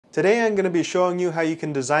Today I'm going to be showing you how you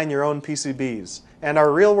can design your own PCBs, and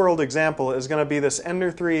our real-world example is going to be this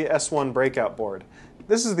Ender 3 S1 breakout board.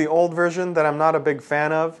 This is the old version that I'm not a big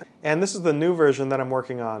fan of, and this is the new version that I'm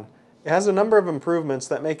working on. It has a number of improvements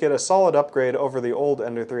that make it a solid upgrade over the old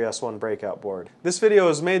Ender 3 S1 breakout board. This video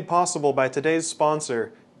is made possible by today's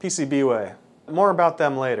sponsor, PCBWay. More about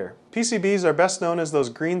them later. PCBs are best known as those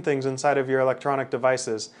green things inside of your electronic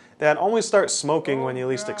devices that always start smoking when you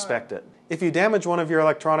least expect it. If you damage one of your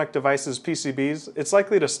electronic device's PCBs, it's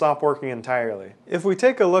likely to stop working entirely. If we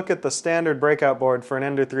take a look at the standard breakout board for an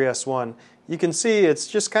Ender 3 S1, you can see it's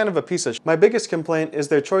just kind of a piece of shit. My biggest complaint is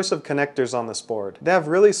their choice of connectors on this board. They have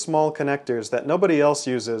really small connectors that nobody else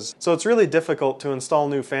uses, so it's really difficult to install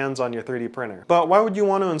new fans on your 3D printer. But why would you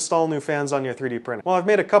want to install new fans on your 3D printer? Well, I've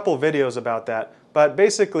made a couple videos about that, but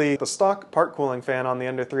basically the stock part cooling fan on the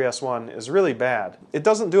Ender 3 S1 is really bad. It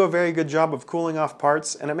doesn't do a very good job of cooling off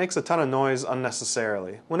parts, and it makes a ton of noise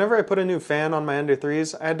unnecessarily. Whenever I put a new fan on my Ender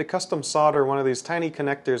 3s, I had to custom solder one of these tiny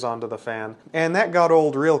connectors onto the fan, and that got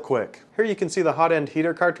old real quick. Here you can see the hot end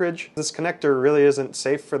heater cartridge. This connector really isn't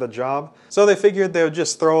safe for the job, so they figured they would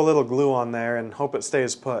just throw a little glue on there and hope it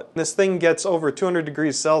stays put. This thing gets over 200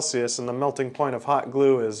 degrees Celsius and the melting point of hot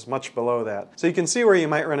glue is much below that, so you can see where you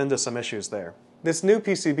might run into some issues there. This new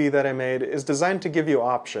PCB that I made is designed to give you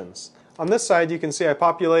options. On this side you can see I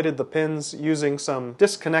populated the pins using some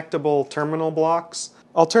disconnectable terminal blocks.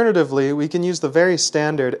 Alternatively, we can use the very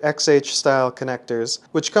standard XH style connectors,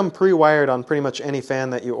 which come pre-wired on pretty much any fan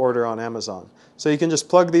that you order on Amazon. So you can just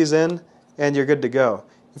plug these in and you're good to go.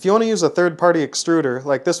 If you want to use a third-party extruder,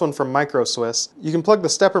 like this one from Micro Swiss, you can plug the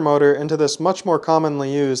stepper motor into this much more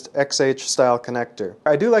commonly used XH style connector.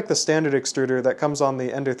 I do like the standard extruder that comes on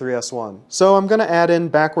the Ender 3 S1. So I'm going to add in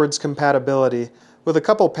backwards compatibility with a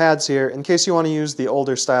couple pads here in case you want to use the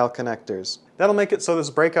older style connectors. That'll make it so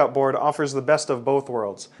this breakout board offers the best of both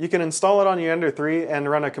worlds. You can install it on your Ender 3 and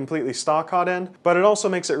run a completely stock hot end, but it also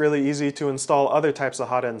makes it really easy to install other types of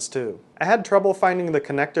hot ends too. I had trouble finding the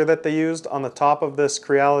connector that they used on the top of this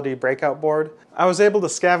Creality breakout board. I was able to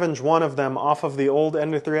scavenge one of them off of the old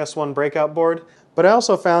Ender 3 S1 breakout board, but I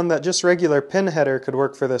also found that just regular pin header could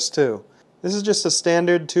work for this too. This is just a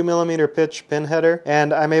standard 2mm pitch pin header,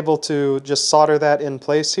 and I'm able to just solder that in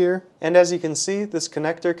place here. And as you can see, this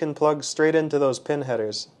connector can plug straight into those pin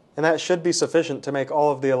headers. And that should be sufficient to make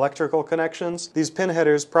all of the electrical connections. These pin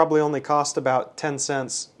headers probably only cost about 10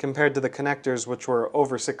 cents compared to the connectors, which were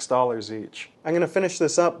over $6 each. I'm going to finish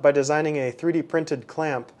this up by designing a 3D printed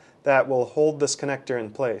clamp that will hold this connector in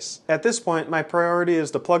place. At this point, my priority is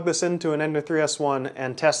to plug this into an Ender 3 S1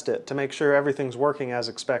 and test it to make sure everything's working as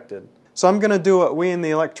expected. So I'm going to do what we in the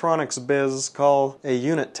electronics biz call a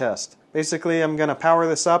unit test. Basically, I'm going to power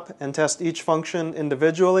this up and test each function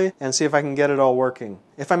individually and see if I can get it all working.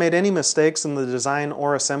 If I made any mistakes in the design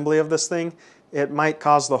or assembly of this thing, it might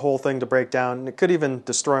cause the whole thing to break down, and it could even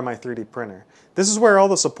destroy my 3D printer. This is where all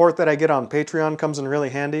the support that I get on Patreon comes in really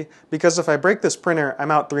handy, because if I break this printer,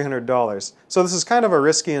 I'm out $300. So this is kind of a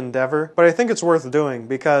risky endeavor, but I think it's worth doing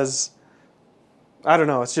because, I don't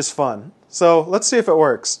know, it's just fun. So let's see if it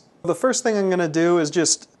works. The first thing I'm going to do is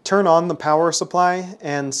just turn on the power supply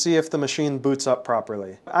and see if the machine boots up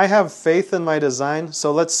properly. I have faith in my design,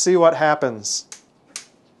 so let's see what happens.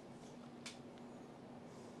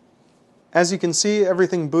 As you can see,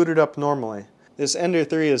 everything booted up normally. This Ender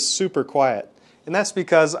 3 is super quiet, and that's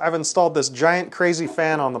because I've installed this giant crazy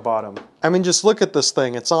fan on the bottom. I mean, just look at this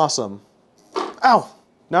thing, it's awesome. Ow!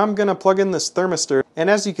 Now I'm going to plug in this thermistor, and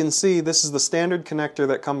as you can see, this is the standard connector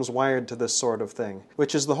that comes wired to this sort of thing,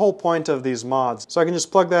 which is the whole point of these mods. So I can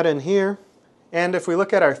just plug that in here, and if we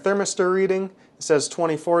look at our thermistor reading, it says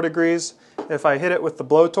 24 degrees. If I hit it with the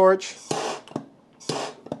blowtorch,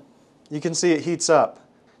 you can see it heats up.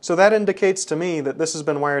 So that indicates to me that this has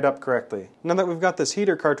been wired up correctly. Now that we've got this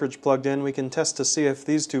heater cartridge plugged in, we can test to see if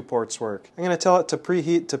these two ports work. I'm going to tell it to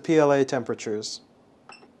preheat to PLA temperatures.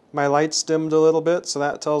 My light's dimmed a little bit, so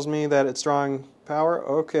that tells me that it's drawing power.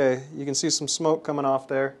 Okay, you can see some smoke coming off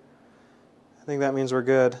there. I think that means we're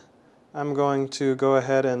good. I'm going to go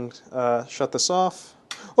ahead and shut this off.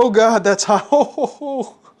 Oh God, that's hot.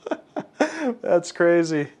 Oh, that's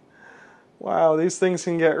crazy. Wow, these things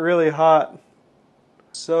can get really hot.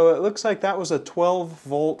 So it looks like that was a 12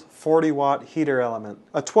 volt 40 watt heater element.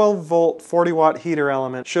 A 12 volt 40 watt heater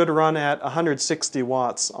element should run at 160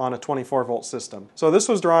 watts on a 24 volt system. So this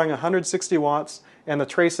was drawing 160 watts, and the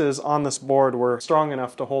traces on this board were strong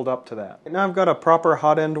enough to hold up to that. Now I've got a proper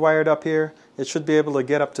hot end wired up here. It should be able to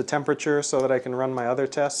get up to temperature so that I can run my other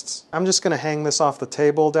tests. I'm just going to hang this off the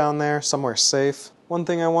table down there somewhere safe. One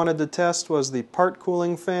thing I wanted to test was the part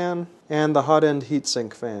cooling fan and the hot end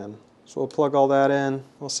heatsink fan. So we'll plug all that in.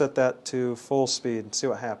 We'll set that to full speed and see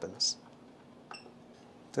what happens.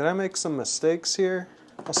 Did I make some mistakes here?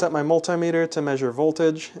 I'll set my multimeter to measure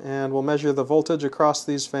voltage, and we'll measure the voltage across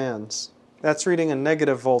these fans. That's reading a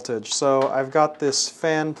negative voltage, so I've got this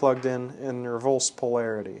fan plugged in reverse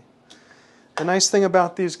polarity. The nice thing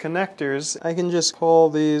about these connectors, I can just pull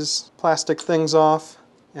these plastic things off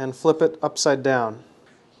and flip it upside down.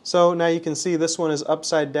 So now you can see this one is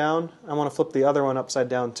upside down. I want to flip the other one upside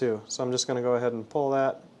down too. So I'm just going to go ahead and pull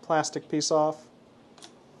that plastic piece off,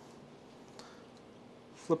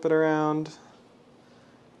 flip it around,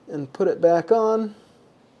 and put it back on.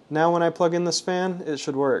 Now when I plug in this fan, it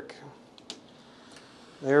should work.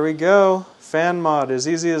 There we go. Fan mod, as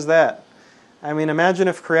easy as that. I mean, imagine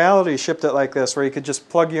if Creality shipped it like this, where you could just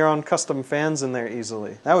plug your own custom fans in there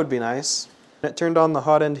easily. That would be nice. It turned on the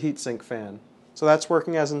hot end heatsink fan. So that's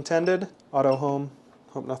working as intended. Auto home.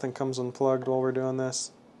 Hope nothing comes unplugged while we're doing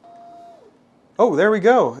this. Oh, there we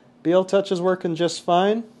go. BL Touch is working just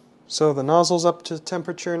fine. So the nozzle's up to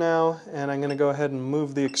temperature now, and I'm going to go ahead and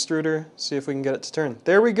move the extruder, see if we can get it to turn.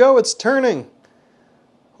 There we go, it's turning!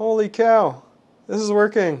 Holy cow, this is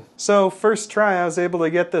working. So first try, I was able to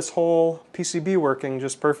get this whole PCB working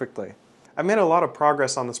just perfectly. I've made a lot of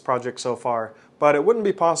progress on this project so far, but it wouldn't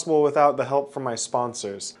be possible without the help from my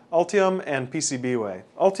sponsors, Altium and PCBWay.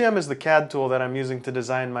 Altium is the CAD tool that I'm using to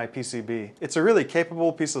design my PCB. It's a really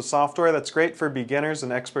capable piece of software that's great for beginners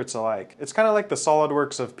and experts alike. It's kind of like the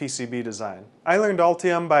SolidWorks of PCB design. I learned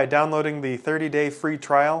Altium by downloading the 30-day free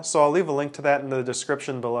trial, so I'll leave a link to that in the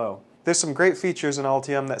description below. There's some great features in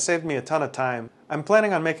Altium that saved me a ton of time. I'm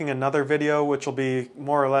planning on making another video which will be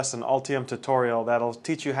more or less an Altium tutorial that'll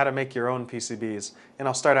teach you how to make your own PCBs, and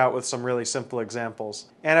I'll start out with some really simple examples.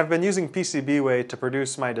 And I've been using PCBWay to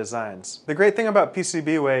produce my designs. The great thing about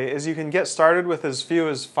PCBWay is you can get started with as few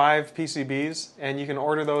as 5 PCBs, and you can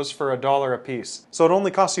order those for $1 a piece. So it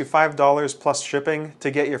only costs you $5 plus shipping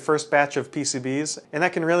to get your first batch of PCBs, and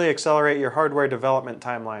that can really accelerate your hardware development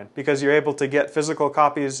timeline because you're able to get physical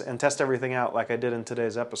copies and test everything out like I did in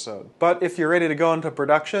today's episode. But if you're ready to go into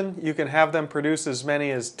production, you can have them produce as many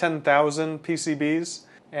as 10,000 PCBs,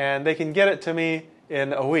 and they can get it to me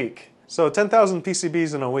in a week. So 10,000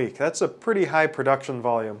 PCBs in a week, that's a pretty high production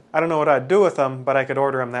volume. I don't know what I'd do with them, but I could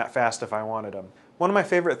order them that fast if I wanted them. One of my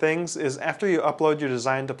favorite things is after you upload your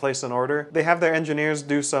design to place an order, they have their engineers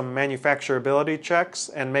do some manufacturability checks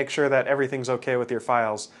and make sure that everything's okay with your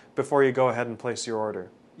files before you go ahead and place your order.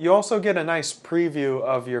 You also get a nice preview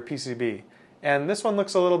of your PCB. And this one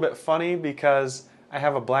looks a little bit funny because I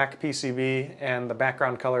have a black PCB and the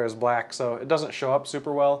background color is black, so it doesn't show up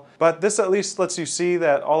super well. But this at least lets you see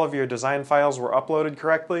that all of your design files were uploaded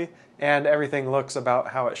correctly and everything looks about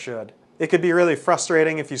how it should. It could be really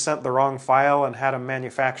frustrating if you sent the wrong file and had them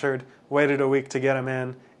manufactured, waited a week to get them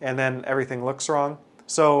in, and then everything looks wrong.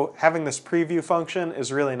 So having this preview function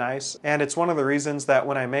is really nice, and it's one of the reasons that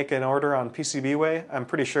when I make an order on PCBWay, I'm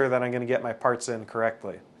pretty sure that I'm going to get my parts in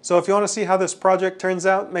correctly. So if you want to see how this project turns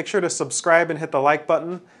out, make sure to subscribe and hit the like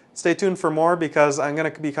button. Stay tuned for more because I'm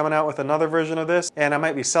going to be coming out with another version of this, and I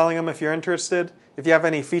might be selling them if you're interested. If you have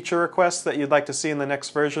any feature requests that you'd like to see in the next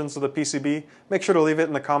versions of the PCB, make sure to leave it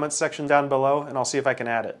in the comments section down below, and I'll see if I can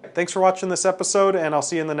add it. Thanks for watching this episode, and I'll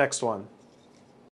see you in the next one.